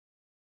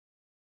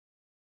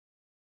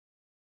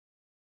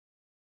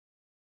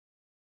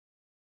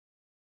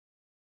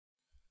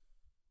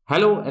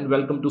Hello and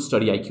welcome to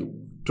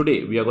StudyIQ.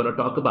 Today we are going to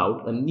talk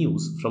about a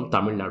news from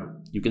Tamil Nadu.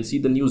 You can see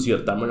the news here.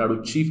 Tamil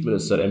Nadu Chief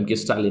Minister M.K.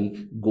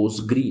 Stalin goes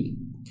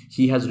green.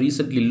 He has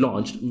recently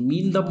launched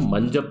Meendum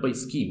Manjappai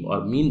scheme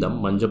or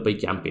Meendum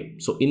Manjappai campaign.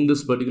 So in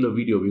this particular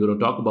video, we're going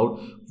to talk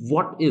about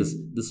what is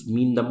this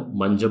Meendum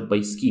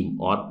Manjappai scheme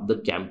or the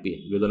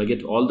campaign. We're going to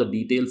get all the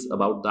details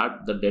about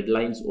that, the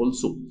deadlines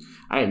also.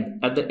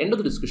 And at the end of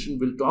the discussion,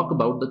 we'll talk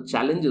about the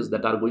challenges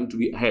that are going to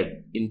be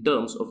ahead in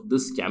terms of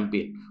this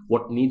campaign.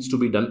 What needs to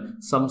be done?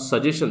 Some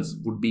suggestions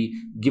would be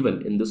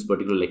given in this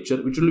particular lecture,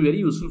 which will be very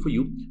useful for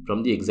you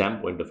from the exam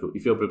point of view.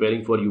 If you're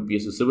preparing for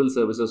UPSC Civil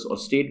Services or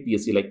State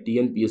PSC like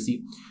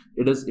TNPSC,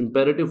 it is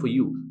imperative for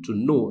you to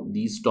know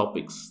these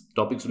topics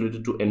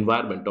related to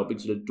environment,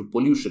 topics related to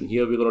pollution.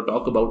 Here we're going to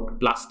talk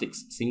about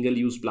plastics,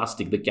 single-use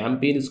plastic. The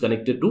campaign is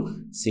connected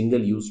to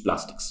single-use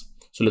plastics.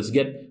 So let's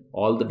get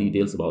all the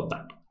details about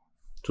that.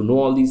 To know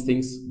all these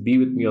things, be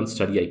with me on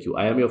StudyIQ.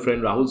 I am your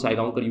friend Rahul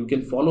Saigaonkar. You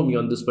can follow me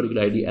on this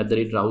particular ID at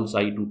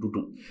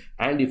 @RahulSai222.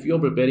 And if you are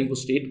preparing for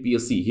State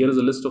PSC, here is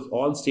a list of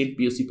all State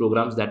PSC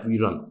programs that we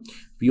run.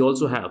 We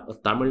also have a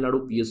Tamil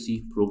Nadu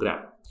PSC program.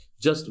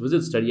 Just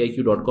visit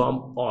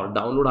StudyIQ.com or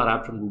download our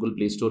app from Google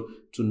Play Store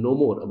to know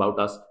more about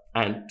us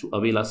and to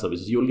avail our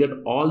services. You will get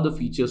all the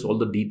features, all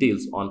the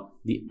details on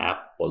the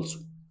app also.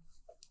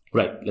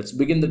 Right, let's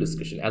begin the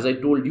discussion. As I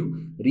told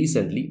you,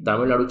 recently,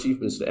 Tamil Nadu Chief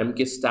Minister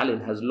M.K.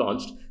 Stalin has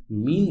launched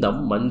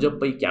Meendum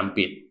Manjappai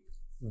campaign.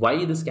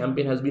 Why this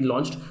campaign has been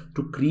launched?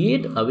 To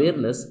create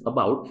awareness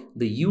about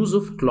the use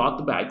of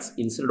cloth bags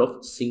instead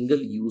of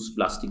single-use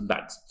plastic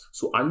bags.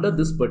 So under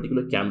this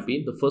particular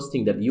campaign, the first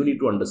thing that you need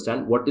to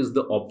understand, what is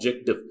the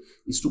objective,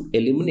 is to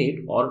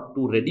eliminate or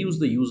to reduce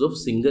the use of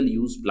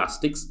single-use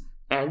plastics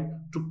and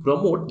to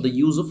promote the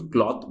use of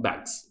cloth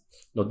bags.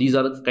 Now, these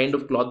are the kind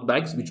of cloth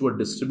bags which were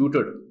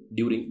distributed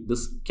during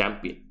this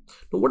campaign.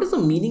 Now, what is the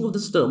meaning of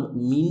this term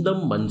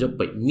Meendum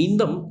Manjappai?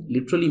 Meendum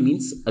literally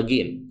means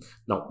again.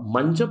 Now,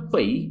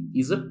 Manjappai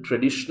is a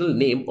traditional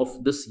name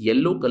of this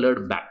yellow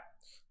colored bag.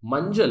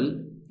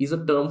 Manjal is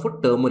a term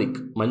for turmeric.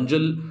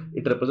 Manjal,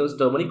 it represents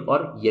turmeric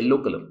or yellow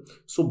color.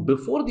 So,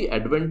 before the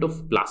advent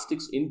of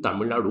plastics in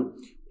Tamil Nadu,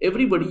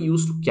 everybody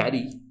used to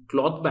carry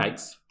cloth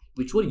bags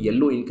which were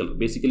yellow in color.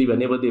 Basically,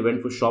 whenever they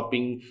went for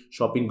shopping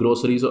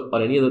groceries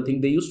or any other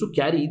thing, they used to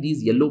carry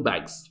these yellow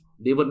bags.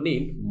 They were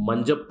named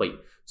Manjappai.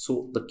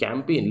 So the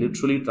campaign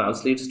literally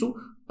translates to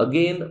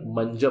again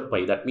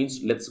Manjappai. That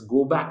means let's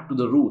go back to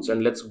the roots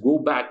and let's go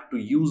back to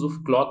use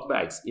of cloth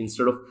bags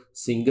instead of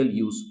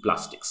single-use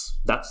plastics.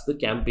 That's the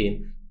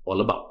campaign all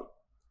about.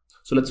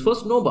 So let's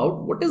first know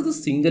about what is the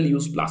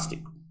single-use plastic.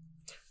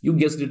 You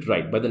guessed it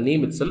right, by the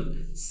name itself,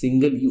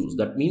 single use.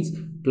 That means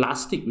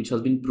plastic which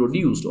has been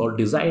produced or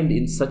designed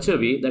in such a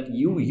way that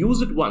you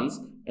use it once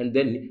and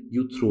then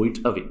you throw it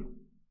away.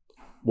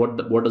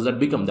 What does that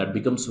become? That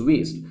becomes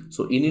waste.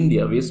 So in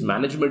India, waste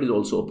management is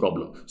also a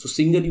problem. So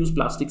single-use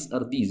plastics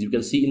are these. You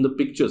can see in the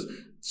pictures,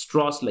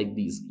 straws like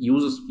these,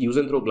 use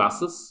and throw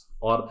glasses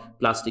or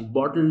plastic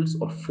bottles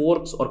or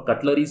forks or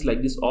cutleries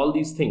like this. All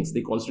these things,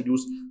 they constitute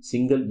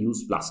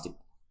single-use plastic.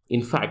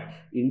 In fact,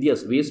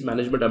 India's Waste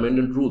Management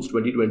Amendment Rules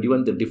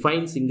 2021, they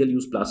define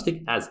single-use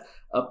plastic as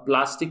a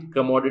plastic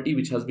commodity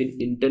which has been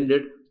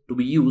intended to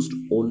be used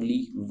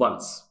only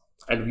once.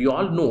 And we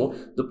all know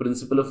the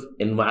principle of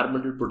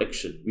environmental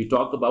protection. We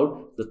talk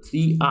about the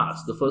 3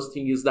 R's. The first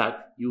thing is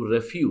that you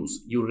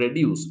refuse, you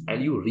reduce,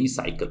 and you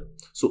recycle.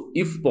 So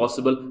if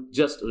possible,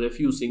 just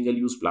refuse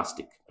single-use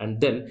plastic. And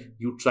then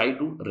you try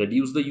to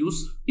reduce the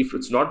use. If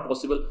it's not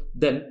possible,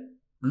 then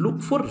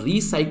look for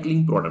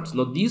recycling products.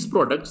 Now, these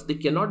products, they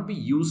cannot be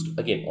used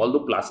again,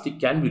 although plastic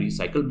can be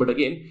recycled, but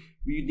again,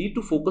 we need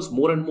to focus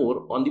more and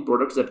more on the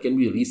products that can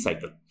be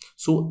recycled.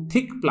 So,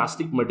 thick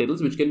plastic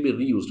materials which can be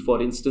reused.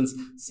 For instance,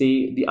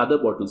 say the other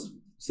bottles,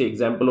 say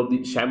example of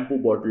the shampoo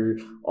bottle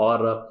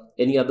or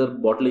any other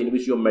bottle in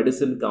which your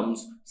medicine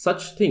comes,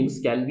 such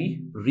things can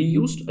be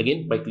reused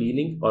again by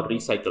cleaning or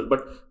recycled.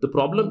 But the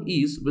problem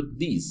is with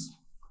these,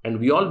 and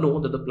we all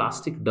know that the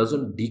plastic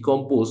doesn't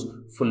decompose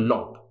for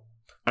long.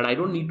 And I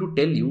don't need to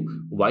tell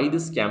you why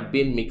this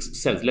campaign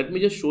makes sense. Let me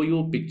just show you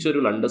a picture.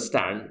 You'll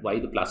understand why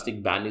the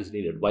plastic ban is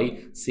needed,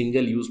 why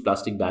single-use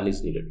plastic ban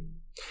is needed.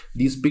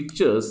 These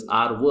pictures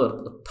are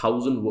worth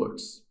 1,000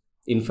 words.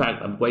 In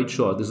fact, I'm quite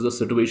sure this is the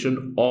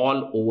situation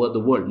all over the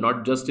world,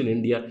 not just in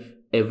India,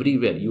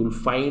 everywhere. You will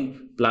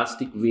find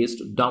plastic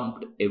waste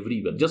dumped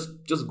everywhere.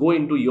 Just go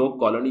into your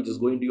colony,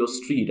 just go into your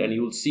street and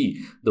you will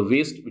see the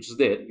waste which is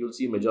there. You will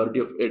see majority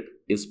of it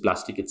is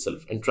plastic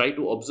itself, and try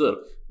to observe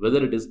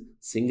whether it is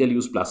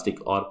single-use plastic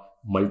or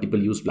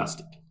multiple-use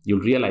plastic.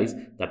 You'll realize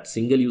that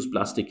single-use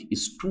plastic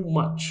is too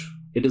much.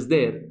 It is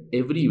there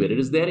everywhere. It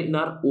is there in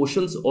our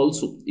oceans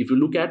also. If you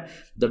look at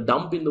the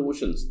dump in the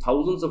oceans,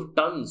 thousands of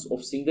tons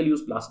of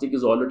single-use plastic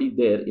is already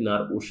there in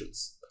our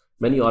oceans.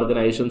 Many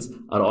organizations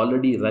are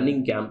already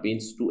running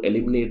campaigns to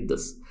eliminate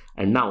this.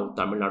 And now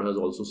Tamil Nadu has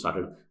also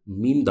started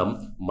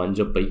Meendum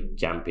Manjappai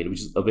campaign,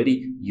 which is a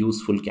very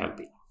useful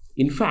campaign.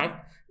 In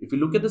fact, if you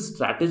look at the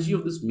strategy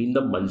of this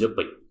Meendum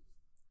Manjappai,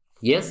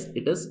 yes,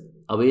 it is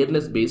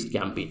awareness-based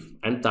campaign,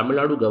 and Tamil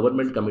Nadu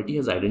government committee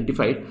has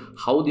identified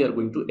how they are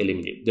going to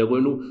eliminate. They are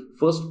going to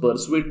first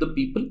persuade the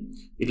people.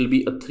 It will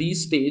be a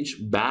 3-stage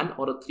ban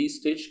or a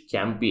 3-stage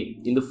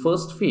campaign. In the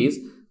first phase,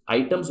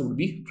 items would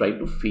be tried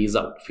to phase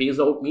out. Phase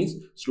out means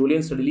slowly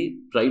and steadily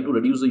try to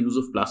reduce the use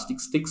of plastic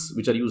sticks,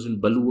 which are used in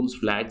balloons,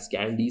 flags,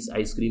 candies,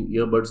 ice cream,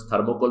 earbuds,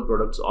 thermocol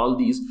products. All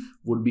these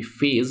would be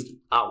phased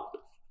out.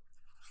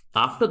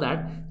 After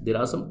that, there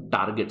are some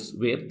targets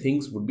where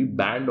things would be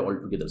banned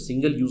altogether.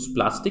 Single-use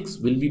plastics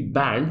will be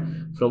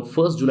banned from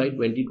 1st July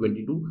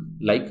 2022,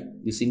 like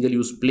the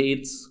single-use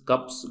plates,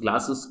 cups,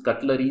 glasses,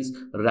 cutleries,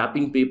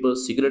 wrapping paper,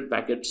 cigarette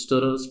packets,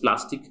 stirrers,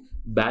 plastic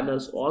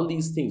banners, all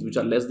these things which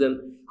are less than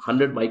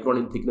 100 micron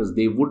in thickness,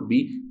 they would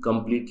be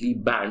completely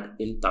banned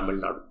in Tamil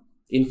Nadu.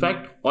 In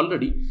fact,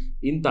 already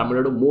in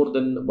Tamil Nadu, more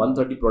than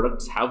 130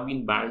 products have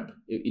been banned.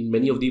 In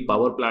many of the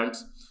power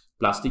plants,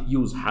 plastic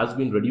use has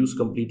been reduced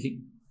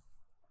completely.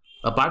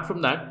 Apart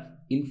from that,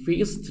 in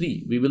phase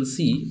 3, we will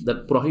see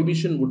that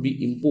prohibition would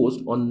be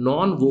imposed on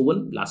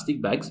non-woven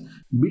plastic bags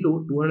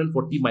below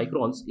 240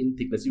 microns in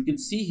thickness. You can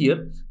see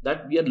here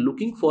that we are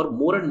looking for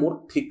more and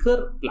more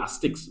thicker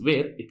plastics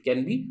where it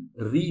can be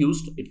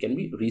reused, it can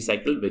be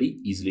recycled very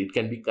easily. It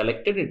can be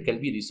collected, it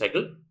can be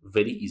recycled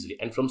very easily.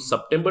 And from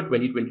September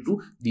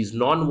 2022, these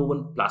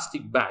non-woven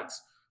plastic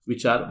bags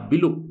which are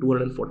below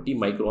 240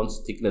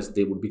 microns thickness,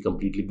 they would be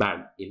completely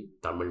banned in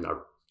Tamil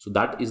Nadu. So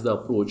that is the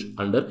approach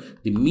under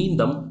the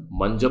Meendum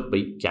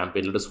Manjappai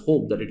campaign. Let us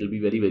hope that it will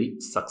be very, very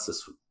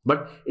successful.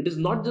 But it is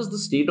not just the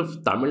state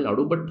of Tamil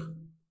Nadu, but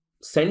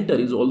Center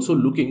is also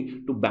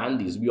looking to ban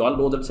these. We all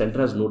know that Center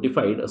has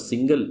notified a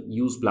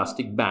single-use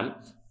plastic ban.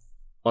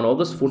 On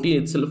August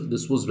 14 itself,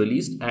 this was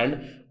released,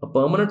 and a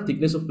permanent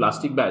thickness of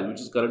plastic bag, which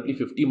is currently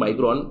 50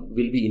 micron,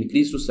 will be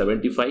increased to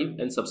 75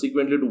 and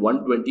subsequently to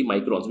 120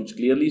 microns, which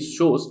clearly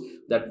shows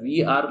that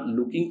we are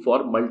looking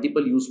for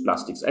multiple-use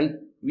plastics. And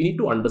we need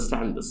to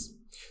understand this.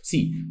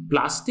 See,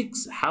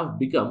 plastics have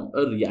become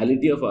a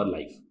reality of our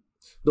life.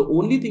 The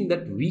only thing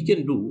that we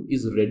can do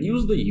is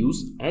reduce the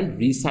use and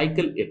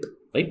recycle it.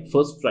 Right?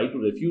 First, try to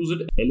refuse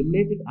it,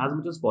 eliminate it as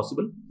much as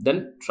possible.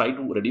 Then try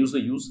to reduce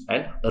the use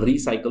and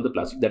recycle the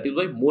plastic. That is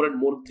why more and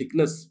more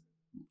thickness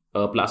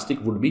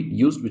plastic would be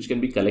used, which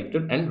can be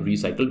collected and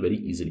recycled very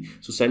easily.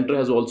 So, Center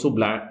has also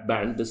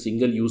banned the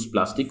single-use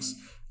plastics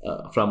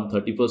from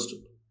 31st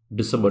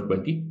December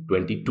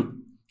 2022.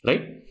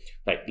 Right?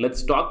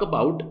 Let's talk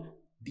about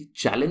the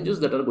challenges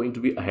that are going to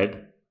be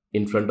ahead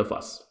in front of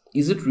us.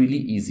 Is it really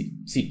easy?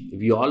 See,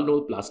 we all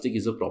know plastic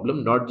is a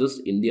problem. Not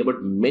just India,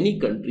 but many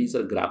countries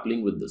are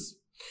grappling with this.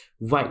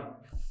 Why?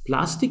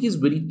 Plastic is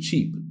very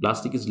cheap,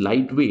 plastic is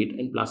lightweight,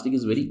 and plastic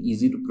is very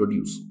easy to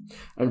produce.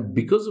 And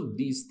because of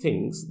these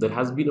things, there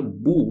has been a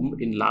boom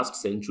in last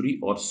century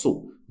or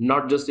so,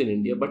 not just in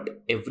India, but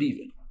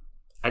everywhere.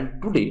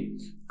 And today,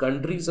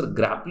 countries are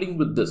grappling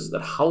with this,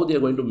 that how they are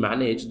going to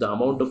manage the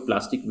amount of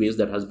plastic waste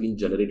that has been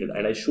generated.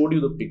 And I showed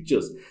you the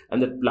pictures,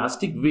 and that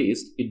plastic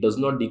waste, it does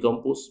not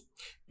decompose.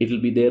 It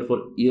will be there for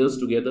years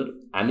together.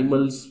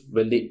 Animals,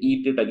 when they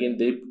eat it again,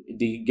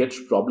 they get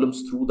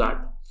problems through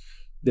that.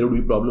 There will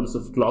be problems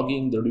of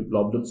clogging, there will be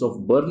problems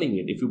of burning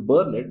it. If you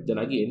burn it, then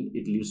again,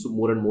 it leads to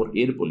more and more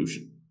air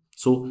pollution.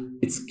 So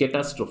it's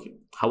catastrophic.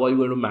 How are you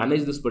going to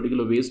manage this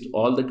particular waste?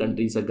 All the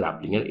countries are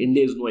grappling, and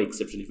India is no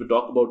exception. If you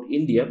talk about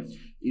India,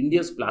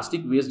 India's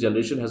plastic waste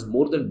generation has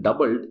more than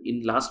doubled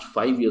in last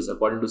 5 years,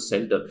 according to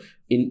Center.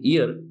 In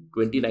year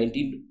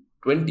 2019-20,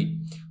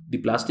 the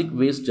plastic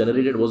waste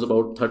generated was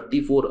about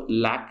 34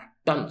 lakh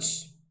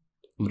tons.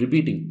 I'm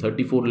repeating,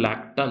 34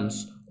 lakh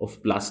tons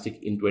of plastic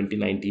in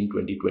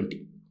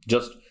 2019-2020.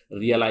 Just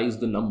realize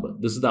the number.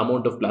 This is the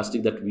amount of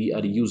plastic that we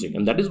are using,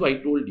 and that is why I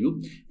told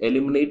you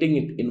eliminating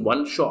it in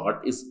one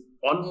shot is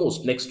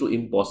almost next to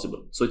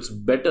impossible. So it's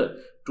better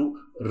to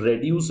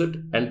reduce it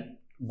and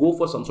go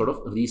for some sort of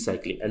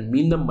recycling, and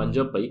Meendum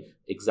Manjappai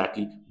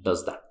exactly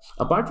does that.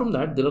 Apart from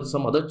that, there are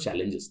some other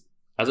challenges.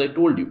 As I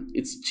told you,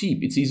 it's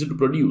cheap, it's easy to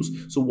produce.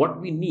 So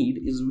what we need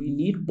is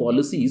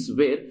policies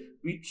where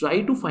we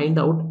try to find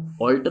out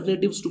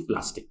alternatives to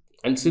plastic.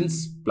 And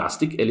since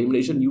plastic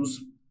elimination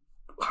use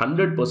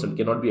 100%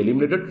 cannot be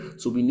eliminated,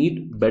 so we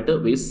need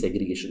better waste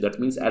segregation. That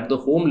means at the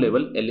home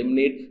level,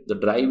 eliminate the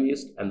dry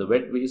waste and the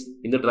wet waste.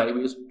 In the dry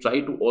waste,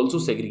 try to also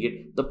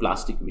segregate the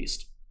plastic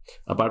waste.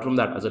 Apart from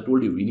that, as I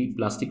told you, we need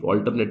plastic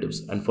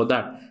alternatives, and for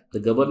that, the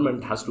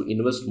government has to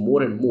invest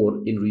more and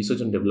more in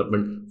research and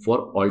development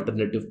for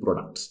alternative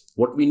products.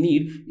 What we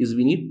need is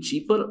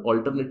cheaper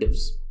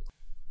alternatives.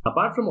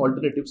 Apart from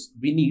alternatives,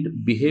 we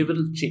need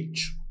behavioral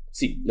change.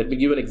 See, let me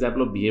give an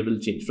example of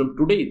behavioral change. From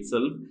today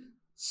itself,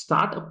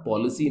 start a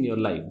policy in your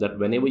life that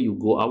whenever you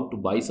go out to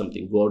buy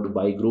something, go out to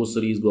buy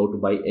groceries, go out to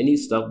buy any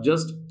stuff,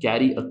 just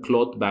carry a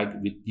cloth bag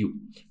with you.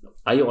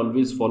 I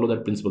always follow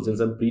that principle. Since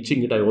I'm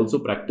preaching it, I also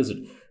practice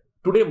it.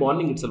 Today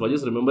morning itself, I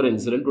just remember an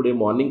incident. Today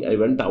morning, I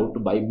went out to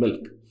buy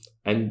milk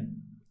and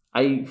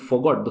I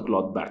forgot the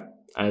cloth bag.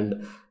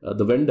 And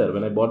the vendor,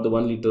 when I bought the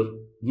 1 liter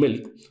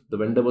milk, the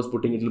vendor was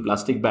putting it in a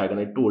plastic bag, and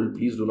I told,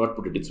 please do not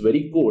put it. It's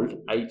very cold.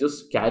 I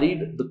just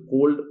carried the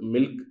cold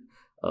milk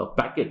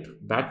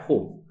packet back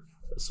home,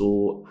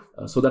 so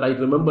that I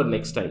remember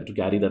next time to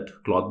carry that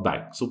cloth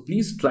bag. So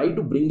please try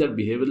to bring that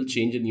behavioral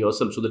change in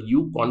yourself so that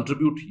you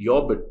contribute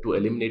your bit to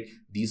eliminate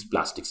these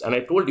plastics. And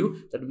I told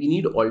you that we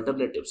need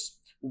alternatives.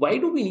 Why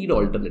do we need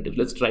alternatives?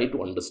 Let's try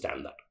to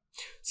understand that.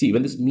 See,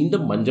 when this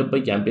Meendum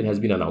Manjappai campaign has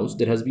been announced,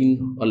 there has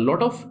been a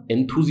lot of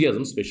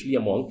enthusiasm, especially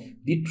among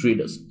the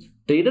traders.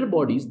 Trader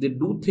bodies, they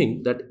do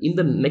think that in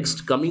the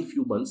next coming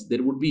few months,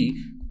 there would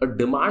be a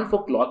demand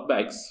for cloth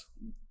bags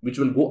which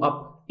will go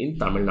up in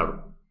Tamil Nadu.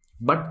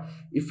 But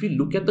if we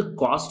look at the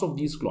cost of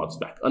these cloth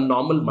bags, a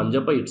normal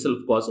Manjappai itself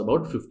costs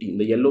about 15.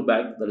 The yellow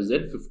bag that is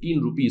there,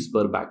 15 rupees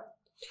per bag.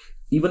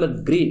 Even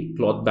a grey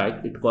cloth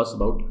bag, it costs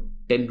about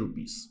 10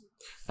 rupees.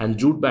 And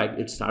jute bag,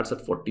 it starts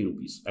at 40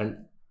 rupees. And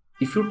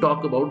if you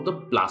talk about the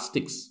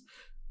plastics,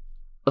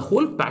 a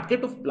whole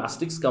packet of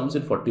plastics comes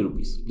in 40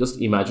 rupees.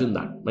 Just imagine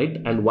that, right?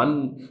 And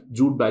one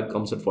jute bag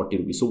comes at 40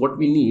 rupees. So what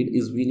we need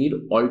is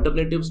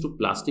alternatives to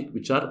plastic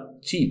which are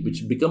cheap,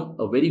 which become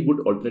a very good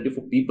alternative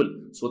for people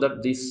so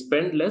that they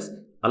spend less.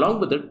 Along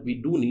with it, we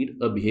do need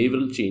a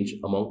behavioral change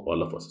among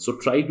all of us. So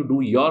try to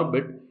do your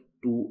bit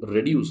to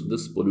reduce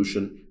this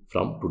pollution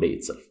from today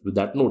itself. With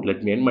that note,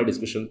 let me end my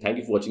discussion. Thank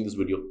you for watching this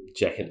video.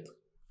 Jai Hind.